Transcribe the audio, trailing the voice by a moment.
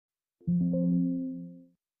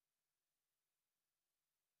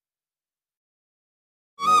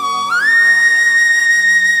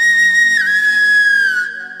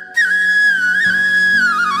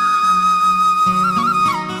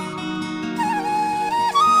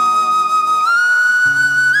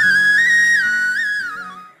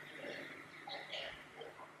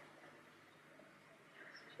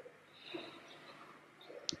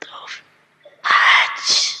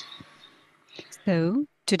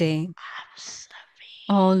Today,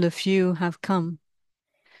 all of you have come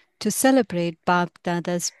to celebrate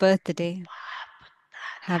BapDada's birthday.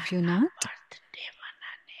 Have you not?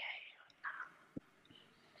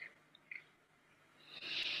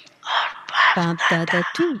 BapDada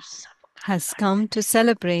too has come to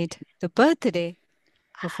celebrate the birthday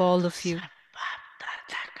of all of you.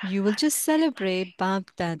 You will just celebrate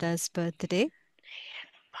BapDada's birthday,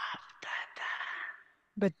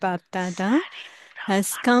 but BapDada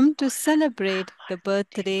has come to celebrate the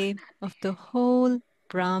birthday of the whole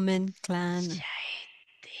Brahmin clan.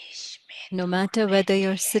 No matter whether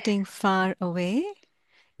you're sitting far away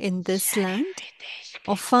in this land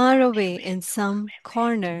or far away in some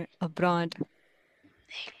corner abroad,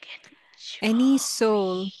 any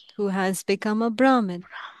soul who has become a Brahmin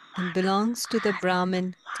and belongs to the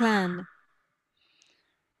Brahmin clan,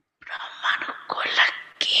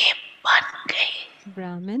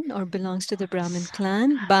 Brahmin or belongs to the Brahmin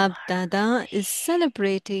clan, BapDada is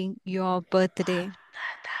celebrating your birthday.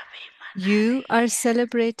 You are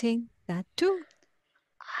celebrating that too.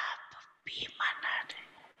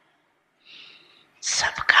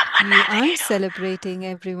 You are celebrating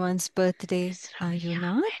everyone's birthday, are you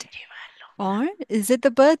not? Or is it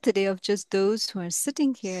the birthday of just those who are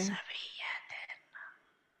sitting here?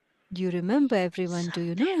 You remember everyone, do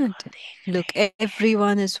you not? Look,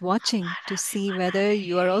 everyone is watching to see whether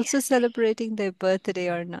you are also celebrating their birthday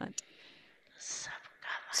or not.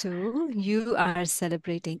 So you are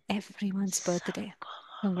celebrating everyone's birthday.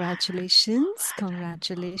 Congratulations,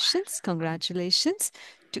 congratulations, congratulations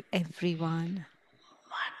to everyone.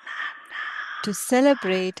 To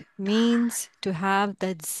celebrate means to have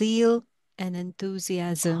that zeal and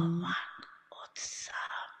enthusiasm.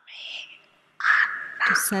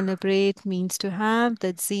 To celebrate means to have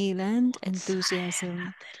that zeal and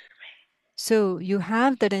enthusiasm. So you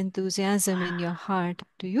have that enthusiasm in your heart,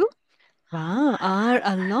 do you? Wow, our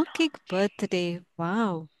alokik birthday.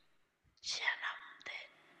 Wow.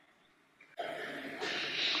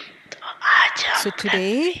 So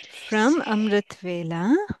today, from Amrit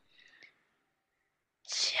Vela,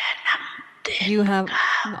 you have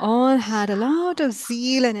all had a lot of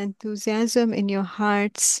zeal and enthusiasm in your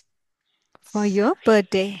hearts for your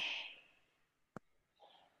birthday.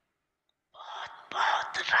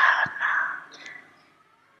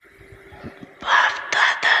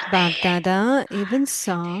 BapDada even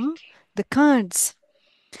saw the cards.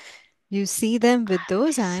 You see them with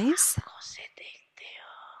those eyes.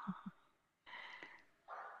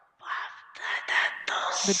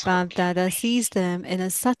 But BapDada sees them in a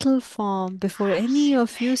subtle form before any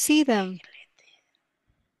of you see them.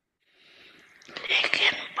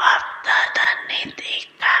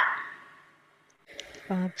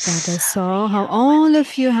 BapDada saw how all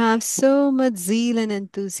of you have so much zeal and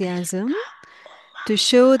enthusiasm to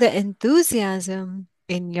show the enthusiasm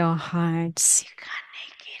in your hearts.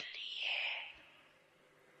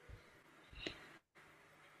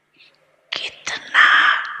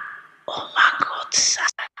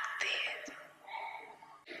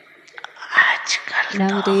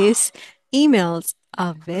 Nowadays, emails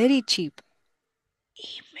are very cheap.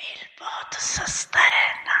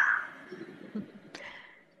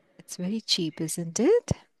 It's very cheap, isn't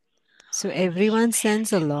it? So everyone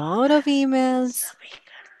sends a lot of emails.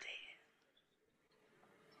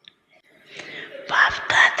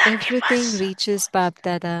 Everything reaches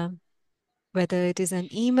BapDada, whether it is an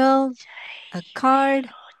email, a card,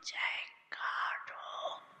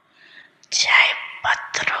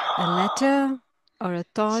 a letter, or a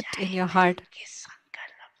thought in your heart.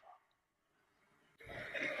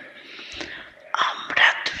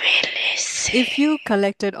 If you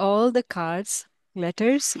collected all the cards,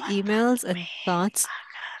 letters, emails, and thoughts,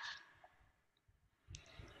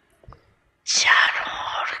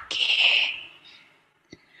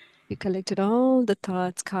 you collected all the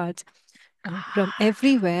thoughts, cards from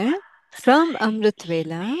everywhere, from Amrit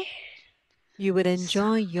Vela, you would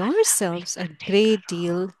enjoy yourselves a great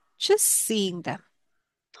deal just seeing them.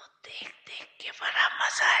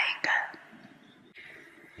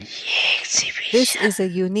 This is a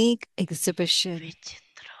unique exhibition.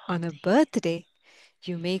 On a birthday,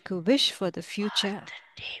 you make a wish for the future.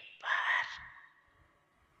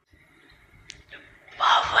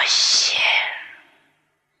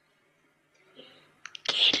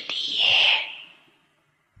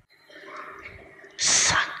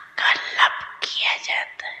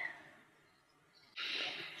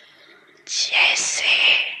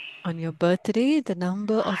 On your birthday, the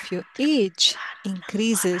number of your age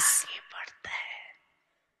increases.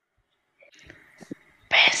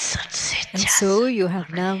 And so you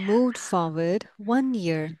have now moved forward 1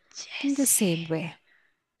 year in the same way.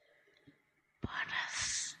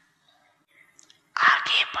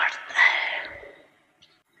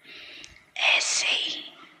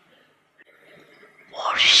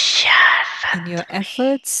 in your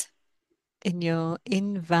efforts, in your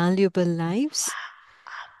invaluable lives,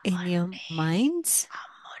 in your minds,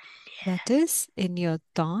 that is, in your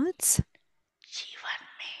thoughts,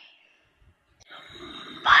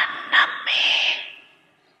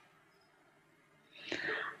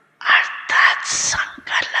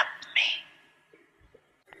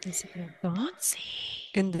 is in your thoughts,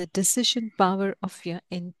 in the decision power of your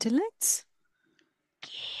intellects,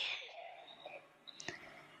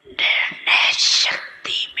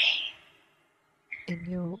 in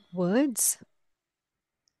your words,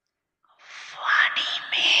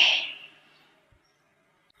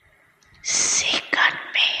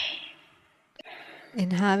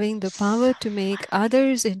 in having the power to make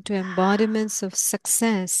others into embodiments of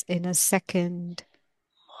success in a second.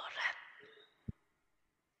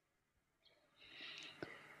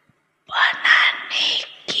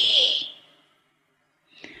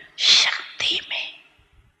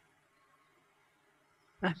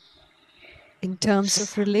 In terms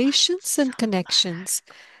of relations and connections,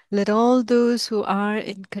 let all those who are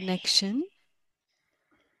in connection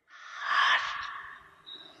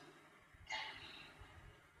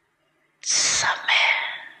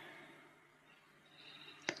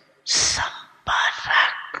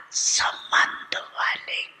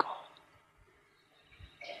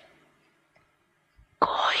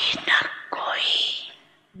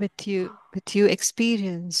with you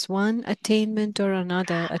experience one attainment or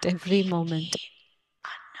another at every moment.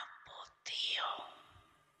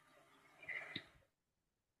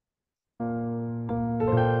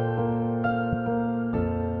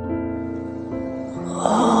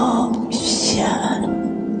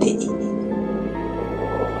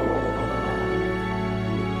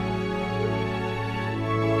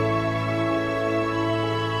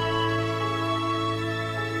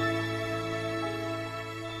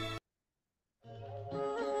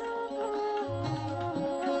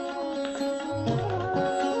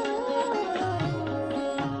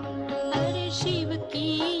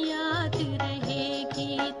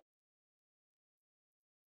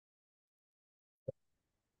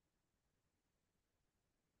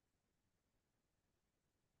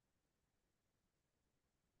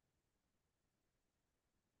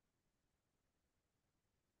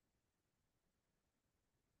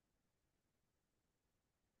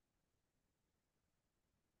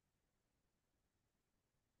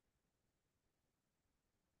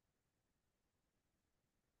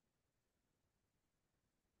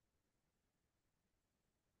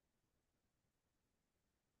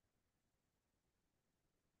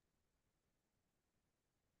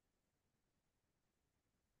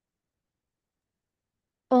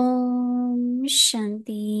 Om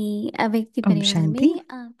Shanti अव्यक्ति Om परिवार Shanti. में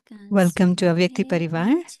आपका Welcome to स्वागत Avyakti है। Parivar.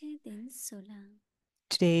 आज है दिन 16।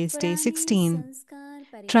 Today is day पुराने 16. संस्कार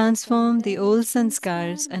परिवर्तन Transform the गए, old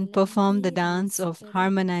संस्कार sanskars and perform the मिलाएंगे dance हंस of कर।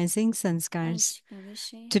 harmonizing sanskars. आज का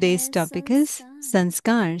विषय Today's है topic is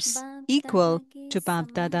Sanskars बाप equal दादा के to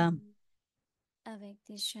BapDada. समान।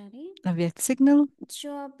 अव्यक्ति शरीर Avyakt signal.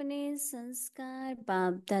 जो अपने संस्कार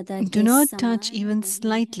बाप दादा Do के not touch समान even नहीं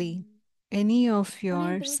slightly है, any of उन्हें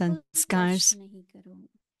your बिल्कुल sanskars स्पर्श नहीं करो।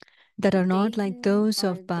 that are not देह like those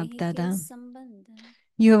और of देह के BapDada. संबंध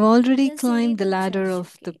You have already बस यही climbed the तो ladder जा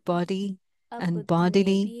of the चुके। body अब and बुद्धि में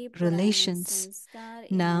bodily भी पुराने relations. संस्कार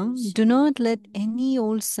Now, इमर्ज do ना not let हो, any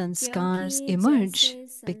old sanskars क्योंकि emerge,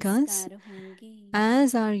 जैसे because संस्कार होंगे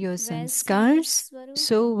as are your वैसे sanskars, स्वरूप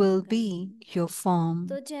so will होगा। be your form.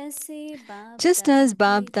 तो जैसे बाप Just दादा as के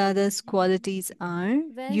BapDada's गुण qualities हैं, are,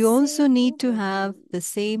 you वैसे also need to हूबहू have the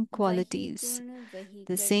same वही qualities, गुण, वही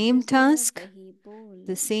the same कर्तव्य, task, वही बोल,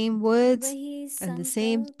 the same words, वही and the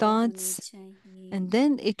same संकल्प होने thoughts, चाहिए। and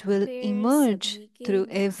then it will फिर emerge सभी के through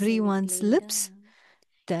मुंह से everyone's निकलेगा lips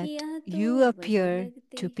कि that यह तो you वही appear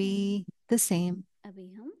लगते to हैं। be the same. अभी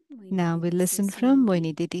हम मोहिनी Now we'll दीदी से listen from सुनेंगे।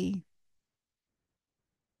 Mohini Didi.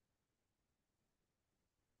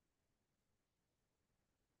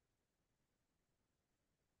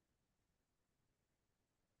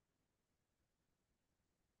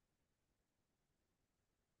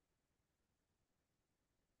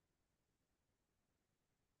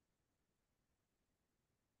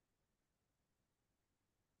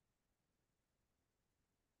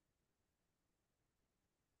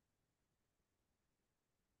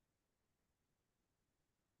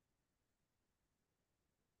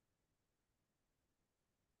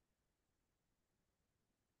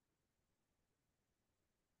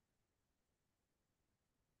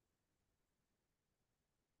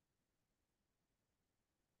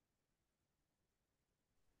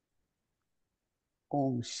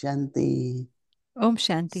 Om Shanti. Om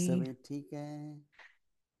Shanti. सभी ठीक है,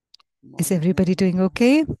 Is मौज में everybody हैं। doing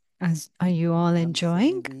okay? Are you all हम सभी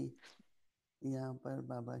enjoying? भी यहाँ पर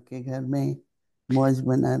बाबा के घर में मौज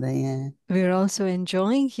बना रहे हैं। We're also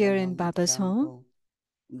enjoying here कल in हम Baba's शाम को home.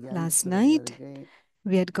 ज्ञान Last सरोवर night, गए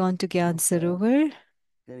we had gone to Gyan और Sarovar.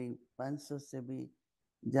 करीब 500 से भी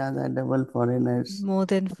ज़्यादा डबल फॉरेनर्स More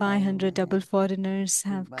than आए हुए 500 हैं। double foreigners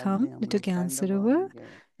फिर have बाद come में हम to लोग Gyan पांडव भवन Sarovar.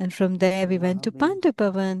 गए, And from there, तो we went वहाँ to भी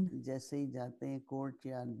Pandapavan. जैसे ही जाते हैं कोर्ट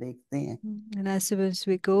यार्ड देखते हैं And as soon as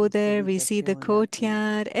we तो go there, सभी we see इकट्ठे the हो जाते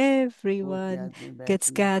हैं। courtyard. कोर्ट Everyone यार्ड में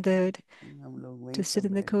gets बैठना, gathered हम लोग to वहीं sit पर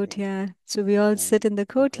in the बैठते हैं। courtyard. So we all sit in the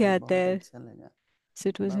तो कल courtyard बहुत there. अच्छा लगा। So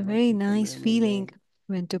it was a Baba very के nice कमरे में गए, feeling.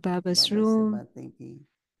 Went to Baba's बाबा से room, बातें की,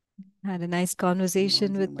 had a nice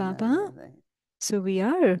conversation मौजें with मना ले Baba. रहे हैं। So we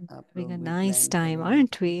are आप having a लोग भी nice प्लान time, करें,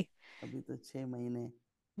 aren't we? अभी तो 6 महीने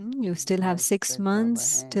You still have मार्च 6 तक बाबा months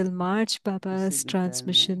हैं, till March किसी Baba's भी टर्न में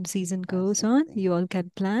transmission season uh goes on. सकते हैं। You all can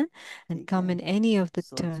plan and ठीक come है, in any of the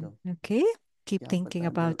turn. सोचो Okay? Keep क्या thinking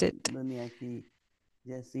पता about it. दुनिया की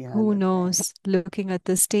जैसी Who हालत है knows? Looking at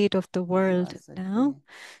the state of the जो आ world सकते now. हैं,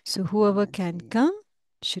 So whoever आना can चाहिए। come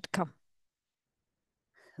should come.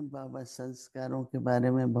 बाबा संस्कारों के बारे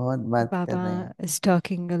में बहुत बात कर रहे हैं। Baba is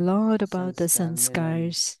talking a lot about the संस्कार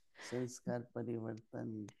मिलन, sanskars, संस्कार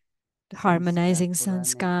परिवर्तन, संस्कार harmonizing पुराने,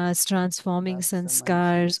 sanskars, transforming बाप समान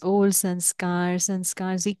sanskars, संस्कार। old sanskars,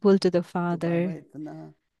 sanskars equal to the तो बाबा father.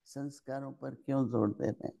 इतना संस्कारों पर क्यों जोर दे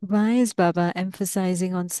रहे हैं? Why is Baba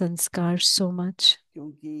emphasizing on sanskars so much?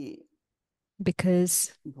 क्योंकि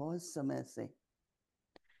Because बहुत समय से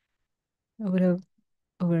over a,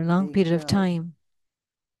 over a long एक period of time,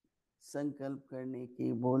 संकल्प करने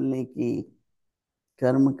की, बोलने की,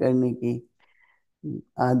 कर्म करने की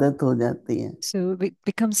आदत हो जाती है। so it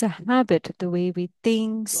becomes a habit, the way we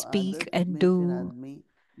think, तो speak, आदत and में फिर do. आदमी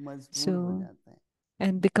मजबूर हो So, जाता है,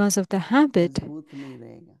 and because of the habit, मजबूत नहीं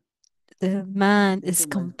रहेगा। the man is जैसे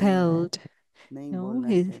मजबूर है, compelled. नहीं No, बोलना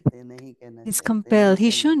चाहते, नहीं कहना he's चाहते, नहीं compelled.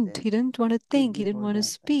 He करना shouldn't. He चाहते, didn't want to फिर think. He भी didn't हो want to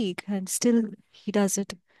जाता है। speak, and still he does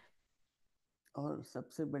it. और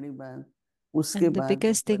सबसे बड़ी बात, उसके And the बाद वो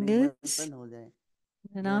biggest thing is, परिवर्तन हो जाए,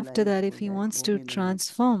 and after realise that, if हो he जाए, wants वो to भी नहीं होता।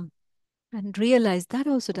 transform and realize that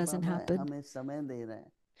also तो doesn't बाबा happen. हमें समय दे रहा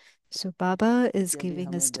है So Baba is कि अभी giving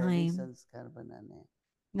हमें us दैवी time. संस्कार बनाने हैं।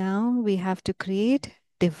 Now we have to create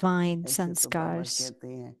divine ऐसे तो बाबा sanskars. कहते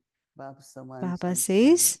हैं, बाप समान Baba संस्कार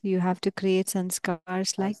लो। says you have to create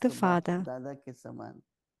sanskars like आज the तो बाप father. दादा के समान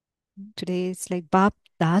Today it's like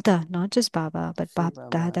BapDada, not just Baba, but Shiv Baba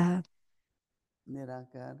BapDada.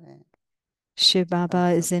 निराकार है, Shiv हम Baba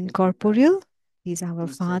is सबके पिता हैं, incorporeal. He's our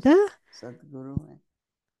teachers father. सतगुरु हैं।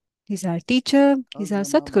 He's our teacher. और He's our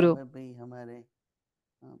ब्रह्मा Satguru. बाबा भी हमारे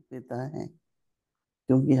पिता हैं,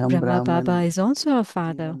 क्योंकि हम Brahma ब्राह्मण Baba is also our जीवन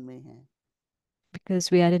father में हैं।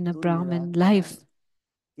 because we are in a तो Brahmin निराकार life.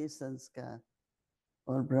 के संस्कार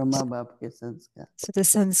और ब्रह्मा बाप के संस्कार, So the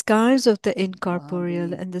sanskars of the वहाँ भी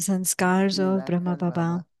incorporeal and the sanskars of Brahma निराकार बाबा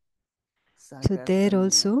Baba. So साकार there तन में है,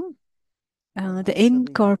 also, और the हम सभी आत्माएं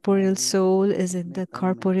incorporeal भी soul is in अपने the तन में।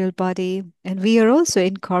 corporeal body, and we are also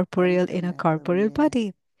तन incorporeal का in a महत्व corporeal ये है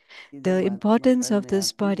body. कि The जब आत्मा importance तन of में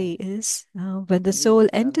this आती है, body is when the तभी soul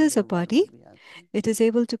दूसरा enters a निर्वाणा body, भी आता है। it is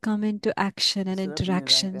able to come into action and सिर्फ निराकारी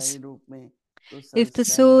interactions. रूप में तो If the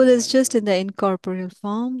संस्कार soul नहीं is emerge just in the होते, incorporeal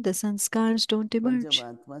form, the sanskars don't पर जब emerge.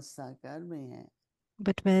 आत्मा साकार में है,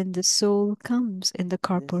 But when the soul comes in the जैसे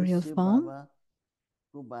corporeal शिव form, बाबा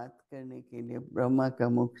को बात करने के लिए ब्रह्मा का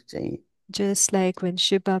मुख चाहिए, just like when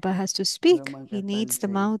Shiv Baba has to speak, Brahma का he तन needs the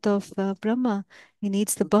चाहिए। mouth of Brahma, he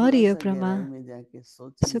needs the तो थोड़ा body of सा गहराई Brahma. में जाके So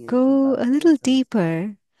सोचेंगे कि go a बाप के little संस्कार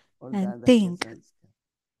deeper और and दादा के think, संस्कार।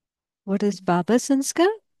 what is Baba's sanskar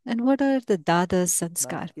and what are the Dada's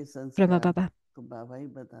sanskar? बाप के Brahma संस्कार Baba. तो बाबा ही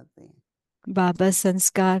बताते हैं, Baba's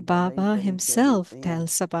sanskar, बाबा ही Baba परिचय himself देते हैं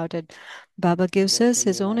tells about it. Baba कि gives us कैसे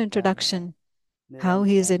his own निराकार है, introduction, how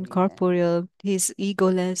he is Nirankari है, incorporeal, he's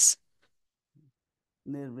egoless,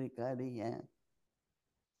 निर्विकारी है,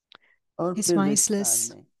 और he's फिर विस्तार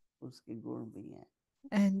voiceless, में उसके गुण भी हैं।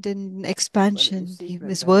 and in पर expansion, इसी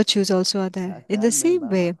his प्रकार virtues also are there. In the साकार में same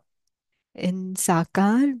Baba way, in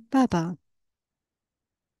Sakar Baba,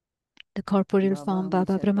 the corporeal Baba form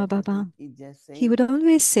Baba, हमेशा Brahma कहते थे Baba, कि जैसे he would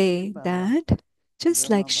always Shiv say Baba that just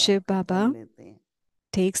Brahma like बाप Shiv का तन Baba लेते हैं,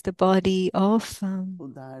 takes the body of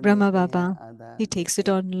उधार Brahma लेते हैं, Baba, आधार he takes लेते it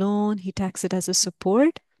हैं, on loan, he takes it as a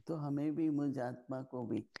support. तो हमें भी मुझ आत्मा को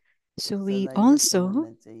भी So we सदा ये also,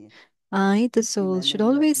 समझना चाहिए I, the कि soul, मैंने should भी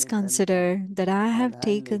always अपने तन का consider that I have Aadhaar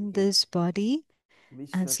taken लेके this body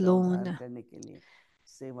विश्व as का उद्धार loan. करने के लिए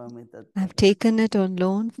सेवा में तत्पर I've हूँ। taken it on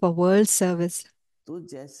loan for world service, तो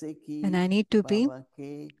जैसे कि and I need to be बाबा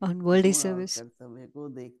के on worldly गुण और service. कर्तव्य को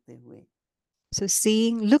देखते हुए So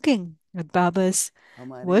looking at Baba's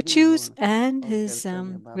हमारे भी virtues गुण and और his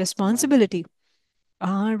कर्तव्य बाप समान है, responsibility,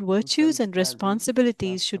 our तो virtues and संस्कार भी बाप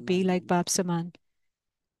responsibilities should be समान like होंगे। Bab Saman.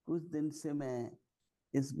 कुछ दिन से मैं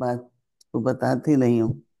इस बात को बताती नहीं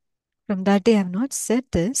हूँ From that day, I have not said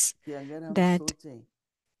this, कि अगर हम that सोचें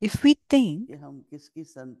if we think कि हम किसकी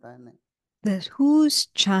संतान है, that whose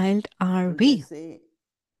child are तो we, जैसे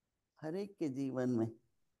हर एक के जीवन में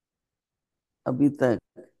अभी तक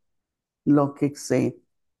लौकिक से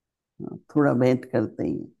थोड़ा भेंट करते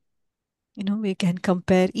ही हैं, we can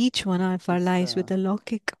compare each one of our इस lives with the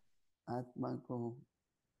Lokik. आत्मा को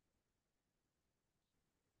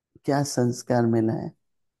क्या संस्कार मिला है,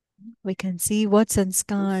 We can see what तो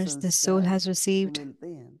sanskars the soul संस्कार has जो received, मिलते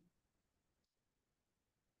हैं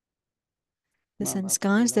the माँ बाप से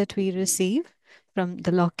sanskars that we लौकिक में receive from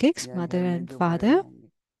the Lokiks, या mother घर में and जो बड़े father,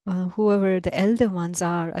 होंगे, whoever the elder ones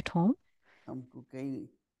are at home. हमको कई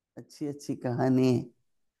अच्छी अच्छी कहानी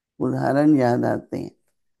उदाहरण याद आते हैं,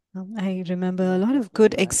 I remember a lot लौकिक of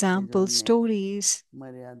good परिवार से जो example हमने stories.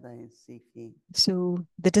 मर्यादाएं सीखी, So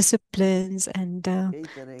the disciplines and कई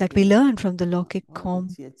तरह that के we learn from the Lokik बहुत home.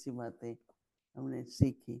 अच्छी अच्छी बातें हमने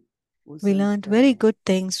सीखी, वो We learned संस्कार very है। good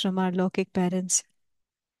things from our Lokik parents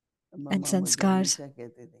and मम्मा मुझे sanskars. हमेशा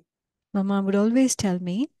कहते थे Mama would always tell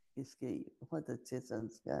me इसके बहुत अच्छे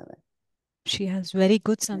संस्कार है, she has very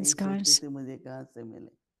good मैं ये सोचती sanskars. थी मुझे कहाँ से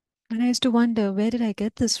मिले, And I used to wonder, where did I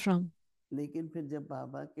get this from? लेकिन फिर जब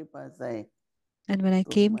बाबा के पास आए And when I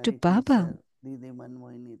तो came to हमारी Baba, टीचर दीदी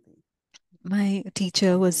मनमोहिनी थी, my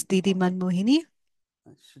teacher was Didi बहुत Mohini,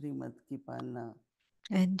 श्रीमत की पालना,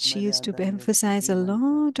 and she used to मर्यादा युक्त emphasize a जीवन पर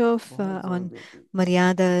lot of बहुत जोर on देती थी।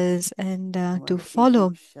 maryadas and to हमारे एक एक follow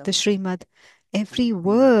the शब्द Srimad. Every दीदी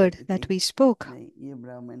word कहती थी that we spoke. नहीं ये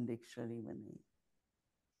ब्राह्मण डिक्शनरी में नहीं,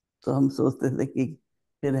 तो हम सोचते थे कि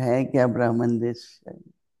फिर है क्या ब्राह्मण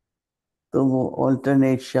डिक्शनरी, तो वो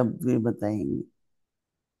ऑल्टरनेट शब्द भी बताएंगे,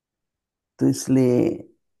 तो इसलिए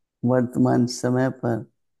वर्तमान समय पर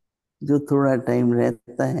जो थोड़ा टाइम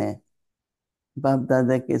रहता है बाप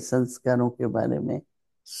दादा के संस्कारों के बारे में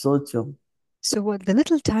सोचो, So, what the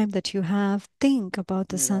little time that you have, think about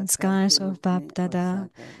the निराकार के sanskars of रूप में और BapDada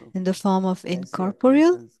साकार रूप in the में form of कैसे अपने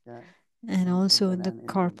incorporeal संस्कार and हमको also in the बनाने देंगे।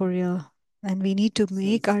 corporeal. And we need to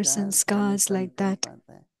make our संस्कार पहले sanskars like संकल्प that.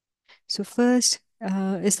 आता है, So, first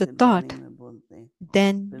is the फिर वाणी thought, में बोलते हैं,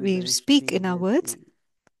 then फिर we speak दृष्टि in our words, दृष्टि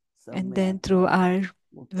सब and में then आता through है, our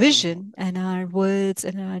वो कर्म vision होता है। and our words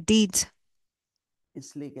and our deeds.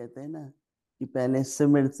 इसलिए कहते हैं ना कि पहले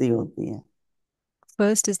स्मृति होती है,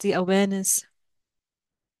 First is the awareness.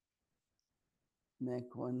 मैं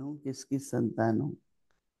कौन हूँ, किसकी संतान हूँ,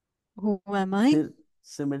 Who am I फिर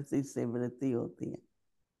स्मृति से वृत्ति होती है,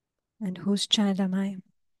 and whose child am I?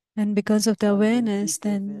 And because of the और वृत्ति awareness, से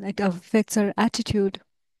then फिर it affects our attitude.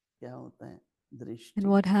 क्या होता है, And दृष्टि,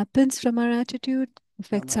 what happens from our attitude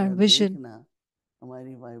affects our हमारा vision. देखना,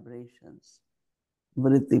 हमारी वाइब्रेशंस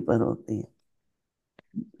वृत्ति पर होती है,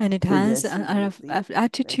 And it तो has जैसी वृत्ति our वैसी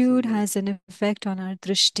attitude has दृष्टि, an effect on our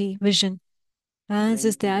drishti, vision. As Prem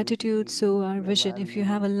is the की attitude, दृष्टि so our vision. व्यवहार If you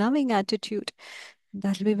have में, a loving attitude,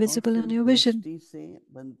 that will be और visible फिर on your vision. दृष्टि से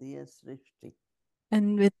बनती है सृष्टि,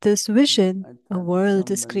 And with this vision, a अर्थात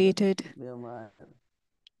world is संबंध, created, व्यवहार,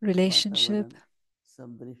 relationship, वातावरण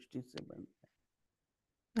सब दृष्टि से बनता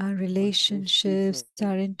our है, और सृष्टि से relationships,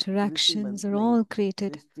 our कृति interactions बन are नहीं, all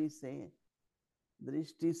created.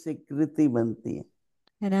 दृष्टि से कृति बनती है,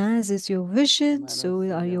 And as is your vision, हमारा so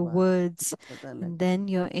उससे are your व्यवहार words, पता and लगता है, then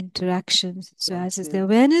your interactions. So, और as is the फिर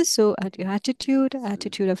awareness, so at your attitude,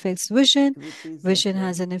 attitude affects vision, कृति से vision फिर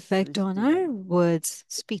has an effect on Srishti our बनती है। words,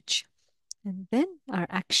 speech, and then our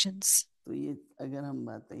actions. तो ये अगर हम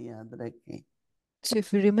बातें याद रखें So,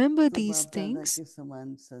 if we remember तो these बाप दादा things, के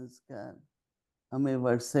समान संस्कार हमें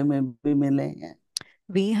वर्षे में भी मिले हैं,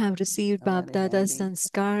 we have received हमारे हैं BapDada's भी,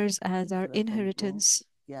 sanskars as our सिर्फ हमको inheritance.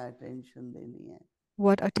 क्या अटेंशन देनी है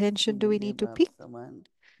What कि attention do we मुझे need to बाप pay? समान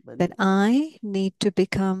That बने, I need to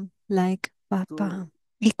become like तो Baba,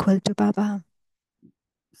 equal to Baba.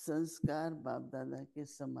 संस्कार बाप दादा के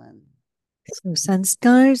समान, So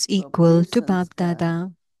sanskars तो equal अपने to संस्कार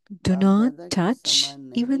BapDada. Do बाप not दादा के touch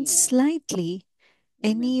समान even नहीं है, slightly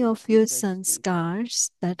उन्हें any of बिल्कुल your टच नहीं करना,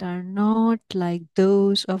 sanskars that are not like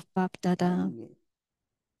those of BapDada. आएंगे,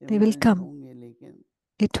 They will इमर्ज come. होंगे, लेकिन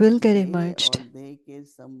It will get देह और emerged. देह के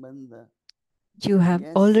संबंध You have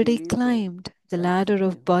यह already सीढ़ी तो climbed the चढ़ ladder चुके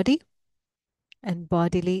of हो, body and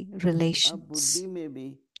bodily अब बुद्धि relations. में भी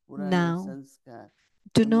पुराने Now, संस्कार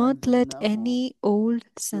do not इमर्ज let न हो, any old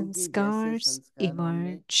क्योंकि जैसे sanskars संस्कार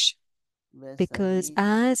होंगे emerge, वैसा ही because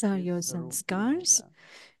as are फिर your स्वरूप भी sanskars, होगा।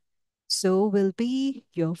 so will be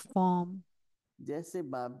your form. जैसे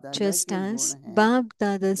बाप दादा Just के गुण as हैं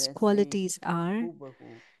BapDada's वैसे qualities are,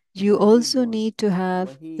 हूबहू you वही also गुण need to have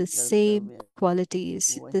वही the same कर्तव्य qualities,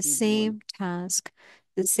 the वही बोल same task,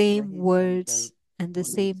 the same वही words, संकल्प and the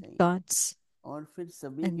होने same चाहिए thoughts. और फिर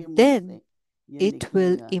सभी के And मुख then से ये it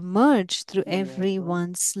will निकलेगा emerge through कि यह तो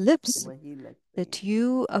everyone's lips वही लगते that हैं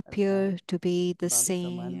you appear अर्थात to be the बाप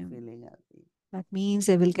समान same. फीलिंग आती That means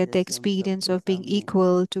they will है get the जैसे हम experience सबके of being सामने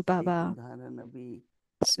equal to एक Baba. उदाहरण अभी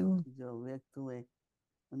So जो व्यक्त हुए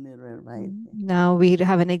निर्भय भाई थे now we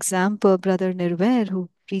have an example, Brother Nirvair, who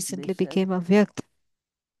recently बेशक became a Vyakt.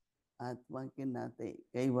 आत्मा के नाते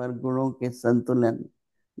कई बार गुणों के संतुलन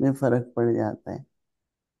में फर्क पड़ जाता है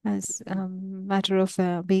As a matter of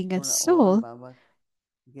being a थोड़ा और soul, बाबा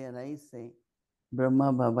गहराई से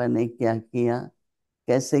ब्रह्मा बाबा ने क्या किया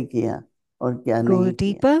कैसे किया और क्या go नहीं किया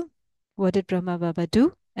deeper. What did Brahma Baba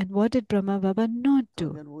do? And what did Brahma Baba not तो do?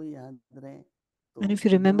 अगर वो याद रहे तो And if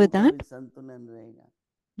you remember गुणों का that, भी संतुलन रहेगा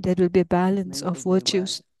there will be a balance नहीं तो of कई बार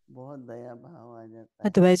virtues. बहुत दया भाव आ जाता है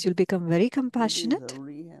Otherwise, you'll become very जो कि compassionate.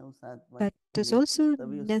 जरूरी है उस आत्मा That के is लिए also तभी उसको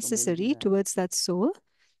मिल भी necessary रहा है towards that soul.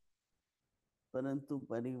 परंतु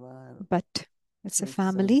परिवार But it's a एक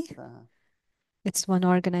family, संस्था it's one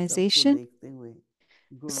सबको organization. देखते हुए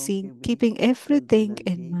गुणों के Seeing, भी keeping everything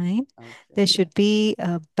संतुलन in की mind, there आवश्यकता should है be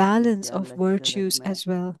a तो balance क्या of लक्ष्य virtues रखना है as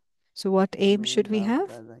well. So, what aim should हमें we बाप have?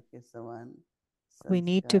 दादा के समान We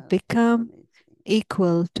need to संस्कार become होने चाहिए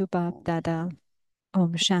equal to Om BapDada. Shanti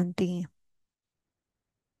Om Shanti.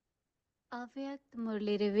 अव्यक्त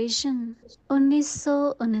मुरली रिवीजन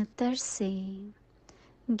 1969 से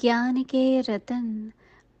ज्ञान के रतन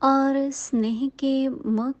और स्नेह के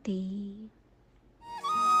मोती।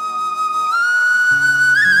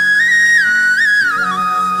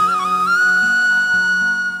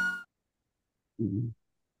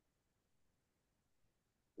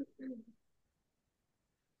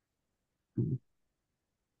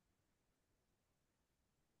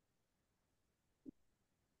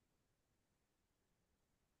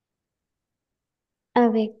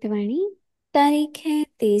 अव्यक्तवाणी तारीख है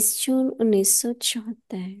 30 जून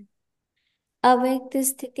 1974। अव्यक्त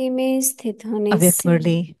स्थिति में स्थित होने Avyakt से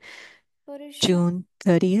Murli, पुरुषों June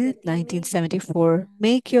 30th, गति में स्थिर 1974. होना,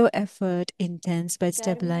 Make your effort intense by कर्म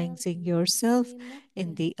stabilizing से yourself in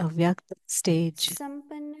मुक्त the Avyakt stage.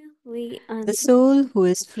 संपन्न हुई The आत्मा soul who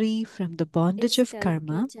is free from the bondage इस of कल्प के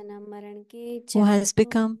karma, जन्म मरण के who चक्र has को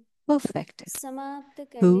become perfected, समाप्त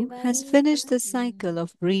करने who has वाली finished the आत्मा cycle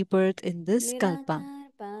of rebirth in this kalpa, निराकार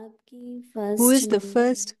बाप की who first is the mother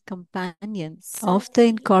first companion of the साथी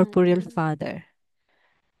incorporeal आत्मा Father,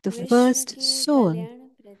 the विश्व first के soul कल्याण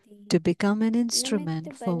प्रति to become an निमित्त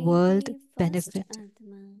instrument for बनी world हुई फर्स्ट benefit,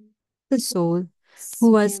 आत्मा the soul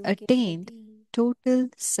who has स्वयं के attained प्रति total और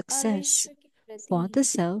success विश्व के प्रति for the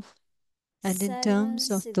self and in serve terms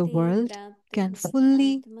of the Siddhi world प्राप्त can हुई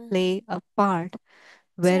fully आत्मा play a part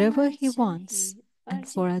wherever जहाँ he चाहे wants और and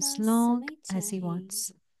for as जितना long समय as he चाहे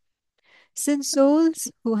wants. Since souls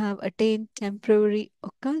who have attained temporary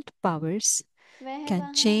occult powers वह can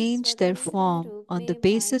वहाँ change their स्वतंत्र form रूप on the में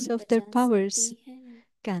basis वाणी of their बजा powers, सकती है।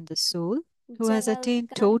 can the soul who has जब attained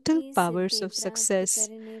अहंकार total की powers सिद्धि of प्राप्त success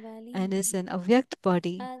करने and is वाली an avyakt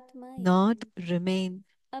body not आत्माएं remain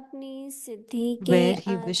अपनी सिद्धि के where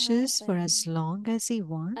he Aadhaar wishes for पर as long as he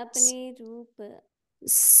wants? अपने रूप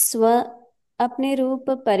स्व अपने रूप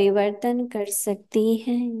परिवर्तन कर सकती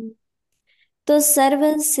हैं, तो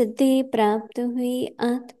सर्व सिद्धि प्राप्त हुई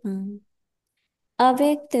आत्मा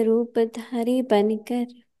अव्यक्त रूपधारी बनकर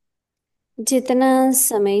जितना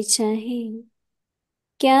समय चाहे,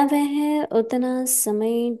 क्या वह उतना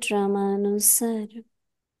समय ड्रामानुसार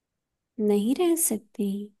नहीं रह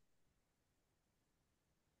सकती?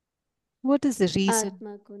 What is the reason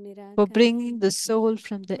आत्मा को for निराकार bringing the soul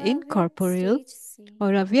from the व अव्यक्त incorporeal स्टेज से or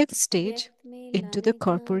avyakt stage व्यक्त में into the लाने का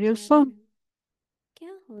corporeal कारण form?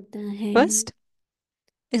 क्या होता है? First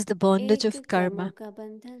is the bondage एक of कर्मों karma. का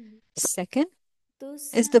बंधन, Second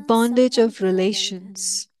is दूसरा the bondage संबंध of का बंधन,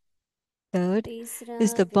 relations. Third तीसरा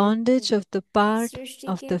is the व्यक्त bondage of the part Srishti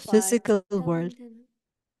of के the पार्ट्स physical का world बंधन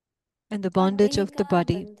and the और bondage देह of the का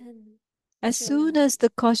body. बंधन As soon चुनना as the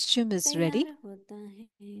costume is ready, तैयार होता है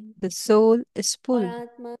the soul is और pulled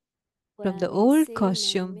आत्मा from the पुराने old से नए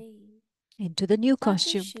costume में into the new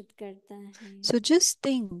costume. आकर्षित करता है। So just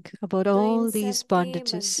think about तो इन all सब these के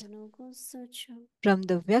bondages बंधनों को सोचो। from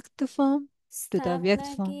the Vyakta form to the Avyakt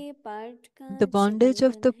स्थापना form. के पाठ का The जो bondage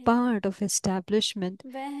of बंधन the है part of establishment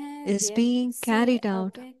वह is व्यक्त being से carried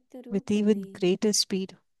out अव्यक्त with रूप even में greater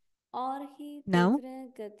speed. और ही Now, तीव्र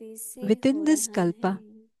गति से within हो this रहा है। kalpa,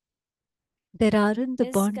 There aren't the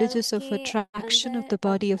इस कल्प bondages of के attraction of अंदर the अब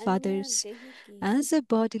body of अन्य others. देह की As a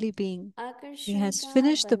bodily being, he आकर्षण has का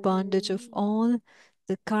finished the बंधन bondage of नहीं, all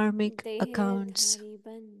the karmic accounts. देहधारी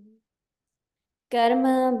बन कर्म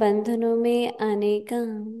बंधनों में आने का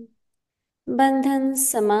बंधन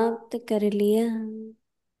समाप्त कर लिया।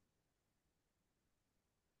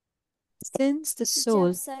 Since the जब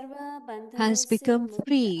soul सर्व बंधनों has से become मुक्त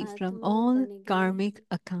free from आत्मा all बन karmic गई,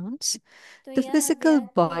 accounts, तो the यह physical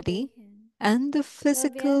व्यक्त body देह and the व व्यक्त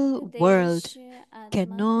physical देश world आत्मा को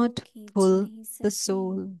cannot खींच pull नहीं the सके।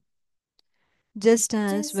 soul. Just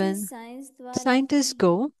as जैसे when साइंस द्वारा scientists he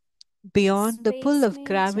go beyond the pull space of में चले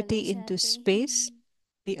gravity into जाते space, हैं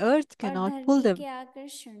the earth और cannot pull धरती के them.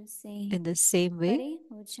 आकर्षण से In the same way, परे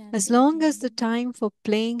हो as जाते long as the हैं, time for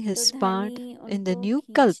playing तो his part Dharni in the उनको new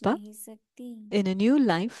खींच kalpa, नहीं सकती। in a new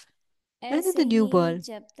life, and in ऐसे the new ही world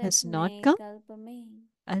जब तक has not नए come, कल्प में,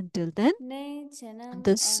 until then, नए जन्म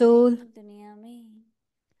the और soul, नई दुनिया में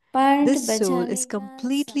पार्ट this soul बजाने is का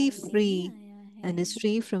completely समय नहीं free आया and है, is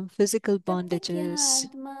free from physical तब तक यह bondages.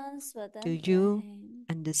 आत्मा Do स्वतंत्र you है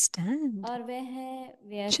understand? और वह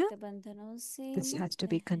Cha? व्यक्त बंधनों से This has मुक्त to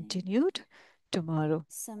be है। continued tomorrow.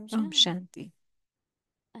 समझा? Om Shanti.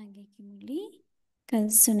 आगे की मूली कल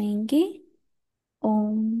सुनेंगे।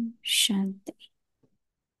 ओम शांति।